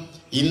சமூகம்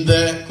இந்த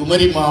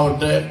குமரி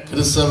மாவட்ட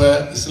கிறிஸ்தவ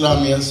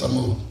இஸ்லாமிய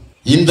சமூகம்.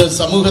 இந்த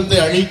சமூகத்தை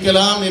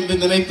அழிக்கலாம் என்று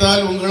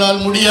நினைத்தால்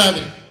உங்களால்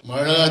முடியாது.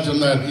 அழகா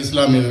சொன்னார்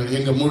இஸ்லாமியர்கள்,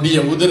 எங்க முடிய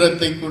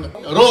உதிரத்தை கூட,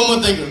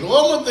 ரோமத்தை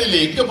இல்லை,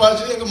 எங்க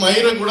பாசி எங்க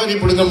மயிரை கூட நீ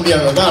பிடுங்க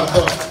முடியாது, அதான்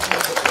அர்த்தம்.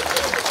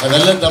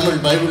 அதெல்லாம்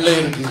தமிழ் பைபிள்ல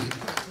இருக்கு.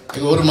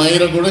 எங்க ஒரு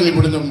மயிரை கூட நீ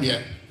பிடுங்க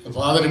முடியாது.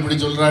 ஃபாதர் இப்படி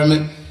சொல்றான்னு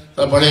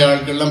பழைய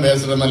ஆட்கள்லாம்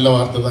பேசுற நல்ல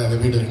வார்த்தை தான். எங்க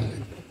வீடு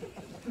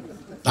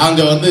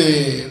நாங்க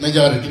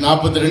மெஜாரிட்டி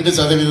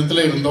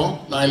 42% இருந்தோம்.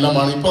 நான்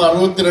எல்லாம் இப்போ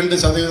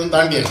 62%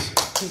 தாண்டியாச்சு.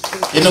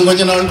 இன்னும்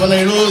கொஞ்ச நாள் பண்ண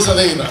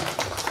 70%.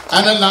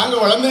 அதனால நாங்க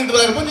வளர்ந்துட்டு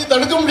தான் இருப்போம், நீ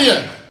தடுக்க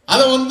முடியாது.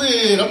 அதை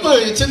ரொம்ப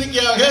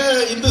எச்சரிக்கையாக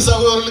இந்து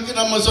சகோதரர்களுக்கு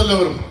நம்ம சொல்ல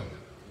விரும்புறோம்.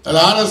 அது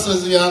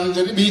RSS யாரும்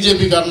சரி,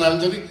 பிஜேபி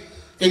காரனாலும் சரி,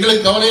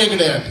 எங்களுக்கு கவலையே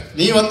கிடையாது.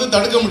 நீ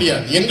தடுக்க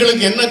முடியாது.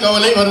 எங்களுக்கு என்ன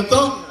கவலை,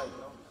 வருத்தம்,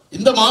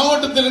 இந்த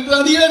மாவட்டத்தில் இருக்கிற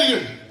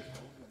அதிகாரிகள்.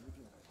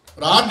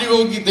 ஒரு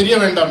RDOக்கு தெரிய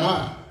வேண்டாமா?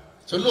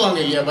 சொல்லுவாங்க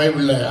இல்லையா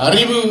பைபிள்ல,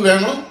 அறிவு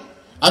வேணும்,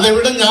 அதை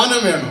விட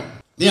ஞானம் வேணும்.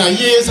 நீ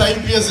IAS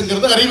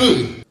IPSங்கிறது அறிவு.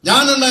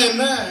 ஞானம்னா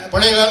என்ன?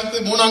 பழைய காலத்து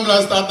 3ஆம்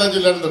கிளாஸ் தாத்தா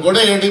சொல்ல இருந்த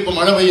கொடை எடு, இப்ப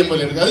மழை பெய்யும்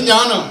போல இருக்கு, அது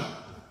ஞானம்.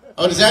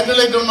 அவர்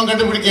சேட்டலைட் ஒன்றும்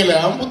கண்டுபிடிக்கல,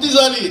 அவன்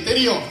புத்திசாலி,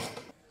 தெரியும்.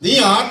 நீ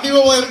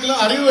RDOவா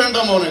இருக்கலாம், அறிவு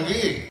வேண்டாமா உனக்கு?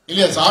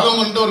 இல்லையா?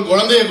 சாலமன் ஒரு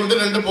குழந்தைய கொண்டு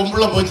 2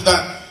 பொம்புள்ள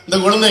போச்சுதான், இந்த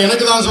குழந்தை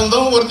எனக்கு தான்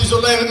சொந்தம். ஒருத்தி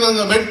சொல்ல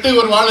எனக்கு வெட்டு,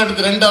 ஒரு வாழை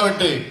எடுத்து 2ஆ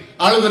வெட்டு,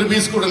 ஆளுக்கு ஒரு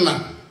பீஸ் கொடுன்னா.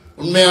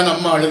 உண்மையான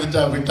அம்மா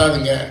அழுதுட்டா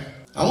விட்டாதுங்க.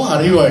 அவன்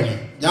அறிவாளி,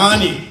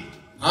 ஞானி.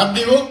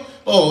 RDO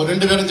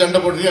 2 பேரும் சண்டை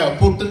போடுறியா,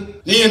 பூட்டு.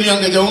 நீ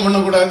அங்க ஜெபம்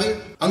பண்ணக்கூடாது.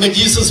 அங்க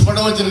ஜீசஸ்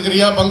படம்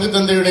வச்சிருக்கிறியா பங்கு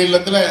தந்தையுடைய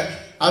இல்லத்துல,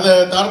 அதை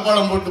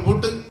தார்பாலம்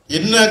போட்டு.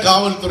 என்ன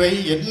காவல்துறை,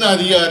 என்ன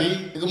அதிகாரி.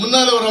 இதுக்கு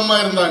முன்னால ஒரு அம்மா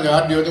இருந்தாங்க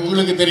RDO,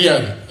 உங்களுக்கு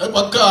தெரியாது, அது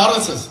பக்கம்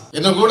RSS.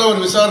 என்ன கூட ஒரு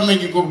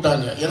விசாரணைக்கு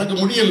கூப்பிட்டாங்க, எனக்கு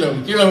முடியல,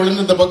 கீழே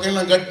விழுந்து இந்த பக்கம்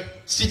எல்லாம் கட்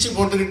ஸ்டிச்சு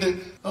போட்டுக்கிட்டு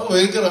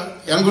இருக்கிறான்.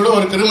 என் கூட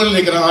ஒரு கிரிமினல்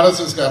நிற்கிறான்,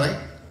 RSS காரன்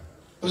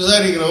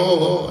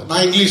விசாரிக்கிறோம்.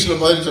 நான் இங்கிலீஷ்ல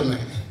பதில்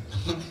சொன்னேன்.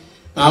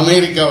 நான்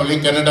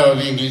அமெரிக்காவிலையும்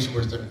கனடாவிலையும் இங்கிலீஷ்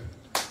படித்தேன்.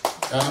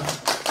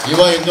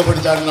 இவா எங்க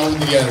படிச்சாருன்னு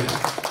நமக்கு தெரியாது.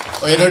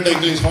 என்னட்ட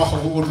இங்கிலீஷ்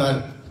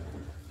கூப்பிட்டாரு.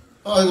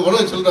 அதுக்கு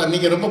போல சொல்ற,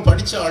 நீங்க ரொம்ப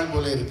படிச்ச ஆள்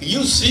போல இருக்கு.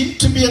 You seem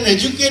to be an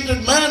educated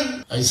man.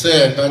 I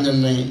said,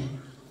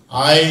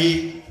 I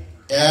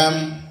am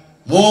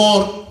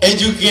more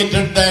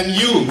educated than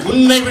you.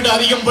 உன்னை விட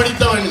அதிகம்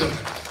படித்தவன்.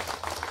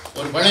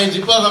 ஒரு பழைய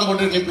ஜிப்பா தான்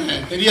போட்டு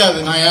நிற்பேன், தெரியாது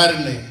நான்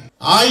யாருன்னு.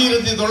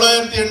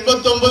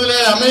 1989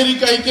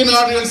 அமெரிக்க ஐக்கிய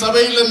நாடுகள்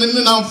சபையில்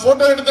நின்று நான்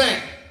போட்டோ எடுத்தேன்.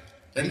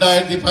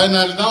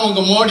 2014 தான்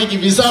உங்க மோடிக்கு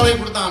விசாவை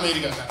கொடுத்தான்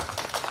அமெரிக்கா.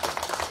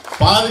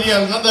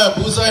 பாதிரியால் அந்த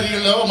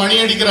பூசாரிகளோ மணி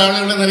அடிக்கிற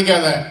ஆளுகளை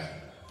நினைக்காத,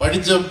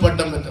 படிச்ச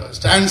பட்டம் பெற்ற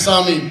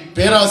ஸ்டான்சாமி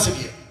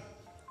பேராசிரியர்,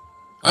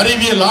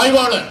 அறிவியல்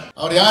ஆய்வாளர்.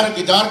 அவர்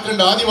யாருக்கு?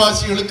 ஜார்க்கண்ட்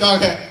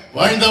ஆதிவாசிகளுக்காக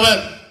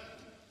வாழ்ந்தவர்.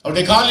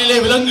 அவருடைய காலிலே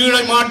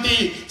விலங்குகளை மாட்டி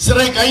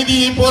சிறை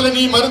கைதியை போல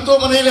நீ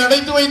மருத்துவமனையில்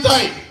அடைத்து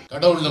வைத்தாய்.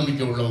 கடவுள்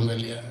நம்பிக்கை உள்ளவங்க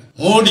இல்லையா?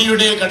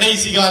 மோடியுடைய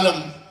கடைசி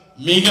காலம்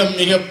மிக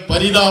மிக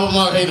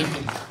பரிதாபமாக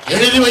இருக்கும்.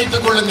 எழுதி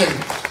வைத்துக் கொள்ளுங்கள்.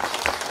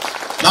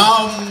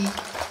 நாம்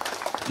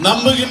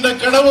நம்புகின்ற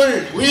கடவுள்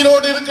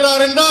உயிரோடு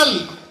இருக்கிறார் என்றால்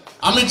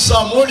அமித்ஷா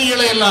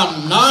மோடிகளை எல்லாம்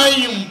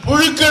நாயும்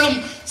புழுக்களும்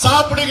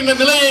சாப்பிடுகின்ற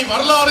நிலையை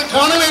வரலாறு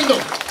காண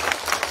வேண்டும்.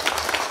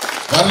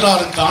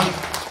 வரலாறு காணும்.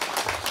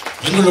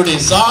 எங்களுடைய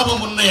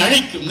சாபம் உன்னை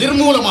அழிக்கும்,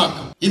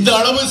 நிர்மூலமாக்கும். இந்த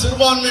அளவு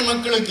சிறுபான்மை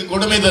மக்களுக்கு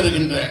கொடுமை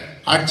தருகின்ற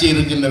ஆட்சி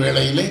இருக்கின்ற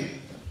வேளையிலே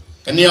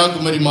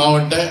கன்னியாகுமரி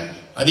மாவட்ட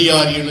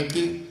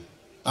அதிகாரிகளுக்கு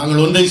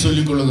நாங்கள் ஒன்றை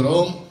சொல்லிக்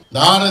கொள்கிறோம்.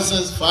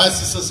 RSS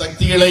பாசிச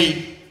சக்திகளை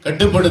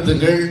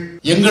கட்டுப்படுத்துங்கள்.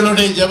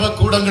 எங்களுடைய ஜெப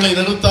கூடங்களை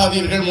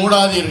நிறுத்தாதீர்கள்,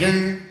 மூடாதீர்கள்.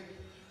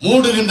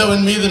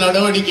 மூடுகின்றவன் மீது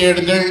நடவடிக்கை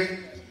எடுங்கள்.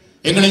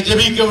 எங்களை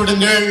ஜெபிக்க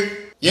விடுங்கள்.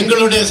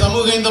 எங்களுடைய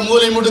சமூகம் இந்த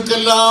மூலை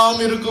முடுக்கெல்லாம்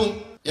இருக்கும்.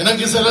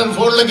 எனக்கு சிலர்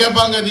போன்ல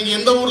கேட்பாங்க, நீங்க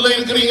எந்த ஊர்ல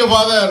இருக்கிறீங்க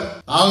ஃபாதர்?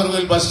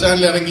 நாகர்கோவில் பஸ்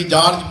ஸ்டாண்ட்ல இறங்கி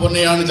ஜார்ஜ்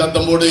பொன்னையான்னு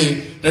சத்தம் போடு,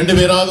 2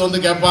 பேராவது வந்து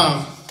கேட்பான்,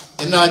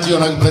 என்ன ஆச்சு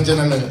உனக்கு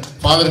பிரச்சனை இல்லை,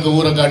 ஃபாதருக்கு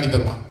ஊரை காட்டி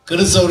தருவான்.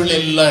 கிறிஸ்தவர்கள்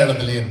எல்லா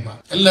இடத்துலயும் இருப்பான்,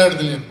 எல்லா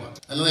இடத்துலயும் இருப்பான்.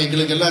 அதனால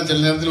எங்களுக்கு எல்லாம்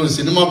சில நேரத்தில் ஒரு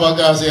சினிமா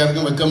பார்க்க ஆசையா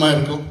இருக்கும், வெக்கமா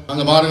இருக்கும்.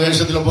 அங்க மாறு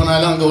வேஷத்துல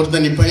போனாலும் அங்க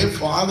ஒருத்தன் நிப்பையும்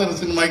ஃபாதர்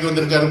சினிமாக்கு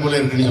வந்திருக்காரு போல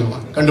இருக்குன்னு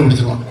சொல்லுவான்,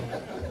 கண்டுபிடிச்சிருவான்.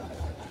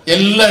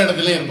 எல்லா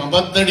இடத்துலயும் இருப்பான்.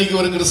 10 அடிக்கு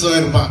ஒரு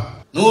கிறிஸ்தவன் இருப்பான்,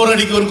 100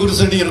 அடிக்கு ஒரு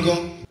குருசடி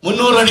இருக்கும்,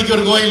 300 அடிக்கு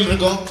ஒரு கோயில்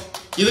இருக்கும்.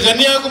 இது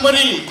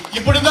கன்னியாகுமரி,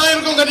 இப்படிதான்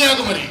இருக்கும்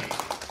கன்னியாகுமரி.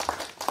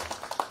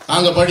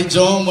 நாங்க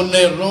படிச்சோம்,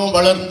 முன்னேறோம்,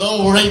 வளர்ந்தோம்,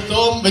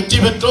 உழைத்தோம், வெற்றி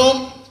பெற்றோம்.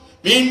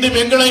 மீண்டும்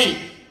எங்களை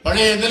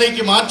பழைய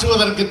நிலைக்கு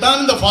மாற்றுவதற்கு தான்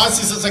இந்த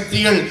பாசிச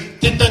சக்திகள்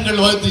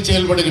திட்டங்கள் வகுத்து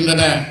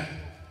செயல்படுகின்றன.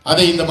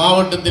 அதை இந்த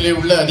மாவட்டத்திலே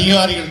உள்ள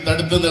அதிகாரிகள்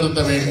தடுத்து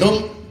நிறுத்த வேண்டும்.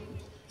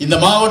 இந்த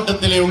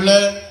மாவட்டத்திலே உள்ள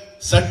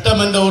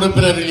சட்டமன்ற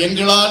உறுப்பினர்கள்,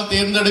 எங்களால்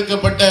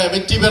தேர்ந்தெடுக்கப்பட்ட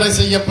வெற்றி பெற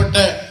செய்யப்பட்ட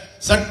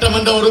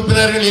சட்டமன்ற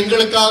உறுப்பினர்கள்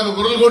எங்களுக்காக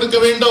குரல் கொடுக்க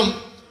வேண்டும்.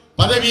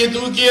 பதவியை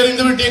தூக்கி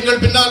எறிந்துவிட்டு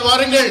எங்கள் பின்னால்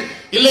வாருங்கள்.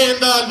 இல்லை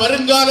என்றால்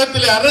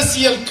வருங்காலத்தில்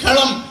அரசியல்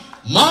களம்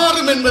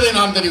மாறும் என்பதை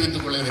நான்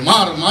தெரிவித்துக் கொள்கிறேன்.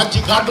 மாற்றி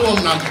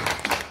காட்டுவோம், நாங்கள்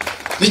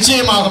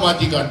நிச்சயமாக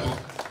மாற்றி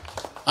காட்டுவோம்.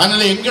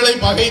 அதனால எங்களை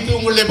பகைத்து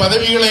உங்களுடைய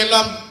பதவிகளை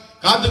எல்லாம்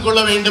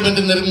காத்துக்கொள்ள வேண்டும்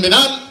என்று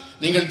விரும்பினால்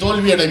நீங்கள்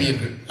தோல்வி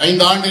அடைவீர்கள்.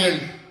 5 ஆண்டுகள்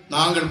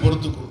நாங்கள்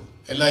பொறுத்துக்கொள்வோம்.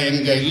 எல்லாம்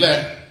எங்க இல்ல,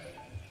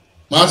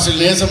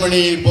 மார்ஷல்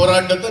நேசமணி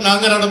போராட்டத்தை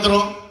நாங்க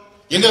நடத்துறோம்.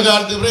 எங்க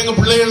காலத்துக்கு எங்க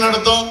பிள்ளைகள்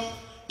நடத்தோம்,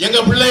 எங்க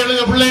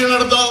பிள்ளைகள்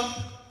நடத்தோம்.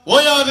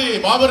 ஓயாது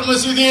பாபர்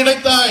மசூதி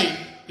இடைத்தாய்.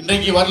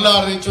 இன்றைக்கு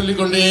வரலாறு சொல்லிக்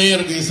கொண்டே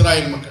இருக்கு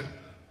இஸ்ராயல் மக்கள்.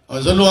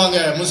 அவர் சொல்லுவாங்க,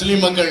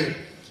 முஸ்லிம் மக்கள்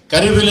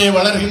கருவிலே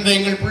வளர்கின்ற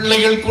எங்கள்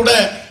பிள்ளைகள் கூட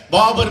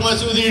பாபர்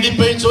மசூதி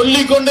இடிப்பை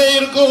சொல்லிக் கொண்டே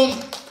இருக்கும்.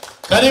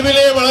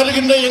 கருவிலே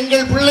வளர்கின்ற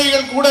எங்கள்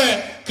பிள்ளைகள் கூட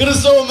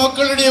கிறிஸ்தவ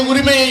மக்களுடைய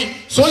உரிமையை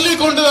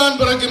சொல்லிக் கொண்டுதான்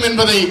பிறக்கும்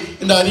என்பதை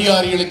இந்த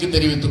அதிகாரிகளுக்கு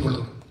தெரிவித்துக்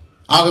கொள்ளும்.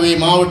 ஆகவே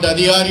மாவட்ட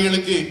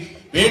அதிகாரிகளுக்கு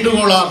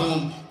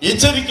வேண்டுகோளாகவும்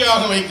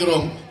எச்சரிக்கையாக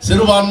வைக்கிறோம்.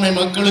 சிறுபான்மை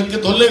மக்களுக்கு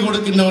தொல்லை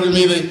கொடுக்கின்றவர்கள்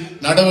மீது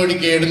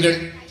நடவடிக்கை எடுங்கள்.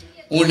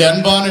 உங்களுடைய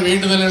அன்பான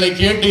வேண்டுதல்களை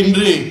கேட்டு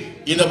இன்று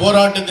இந்த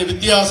போராட்டத்தை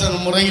வித்தியாச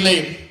முறையிலே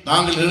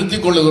நாங்கள்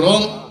நிறுத்திக்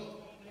கொள்ளுகிறோம்.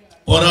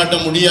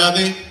 போராட்டம்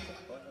முடியாது.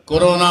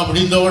 கொரோனா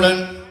முடிந்தவுடன்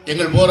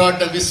எங்கள்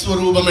போராட்டம்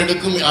விஸ்வரூபம்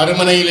எடுக்கும்.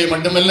 அரண்மனையிலே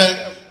மட்டுமல்ல,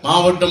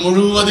 மாவட்டம்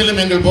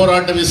முழுவதிலும் எங்கள்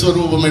போராட்டம்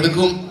விஸ்வரூபம்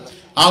எடுக்கும்.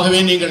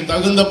 ஆகவே நீங்கள்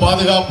தகுந்த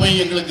பாதுகாப்பை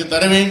எங்களுக்கு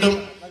தர வேண்டும்.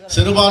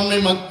 சிறுபான்மை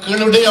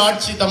மக்களுடைய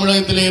ஆட்சி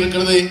தமிழகத்திலே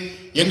இருக்கிறது.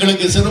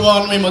 எங்களுக்கு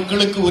சிறுபான்மை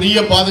மக்களுக்கு உரிய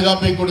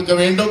பாதுகாப்பை கொடுக்க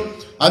வேண்டும்.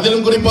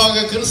 அதிலும்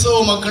குறிப்பாக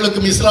கிறிஸ்தவ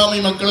மக்களுக்கும்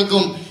இஸ்லாமிய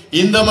மக்களுக்கும்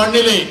இந்த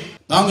மண்ணிலே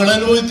நாங்கள்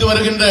அனுபவித்து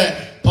வருகின்ற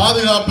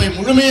பாதுகாப்பை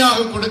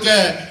முழுமையாக கொடுக்க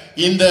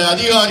இந்த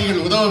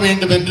அதிகாரிகள் உதவ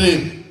வேண்டும் என்று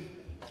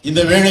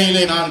இந்த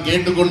வேளையிலே நான்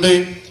கேட்டுக்கொண்டு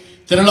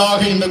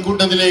திரளாக இந்த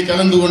கூட்டத்திலே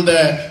கலந்து கொண்ட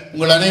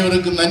உங்கள்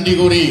அனைவருக்கும் நன்றி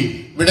கூறி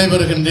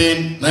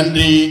விடைபெறுகின்றேன்.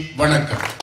 நன்றி, வணக்கம்.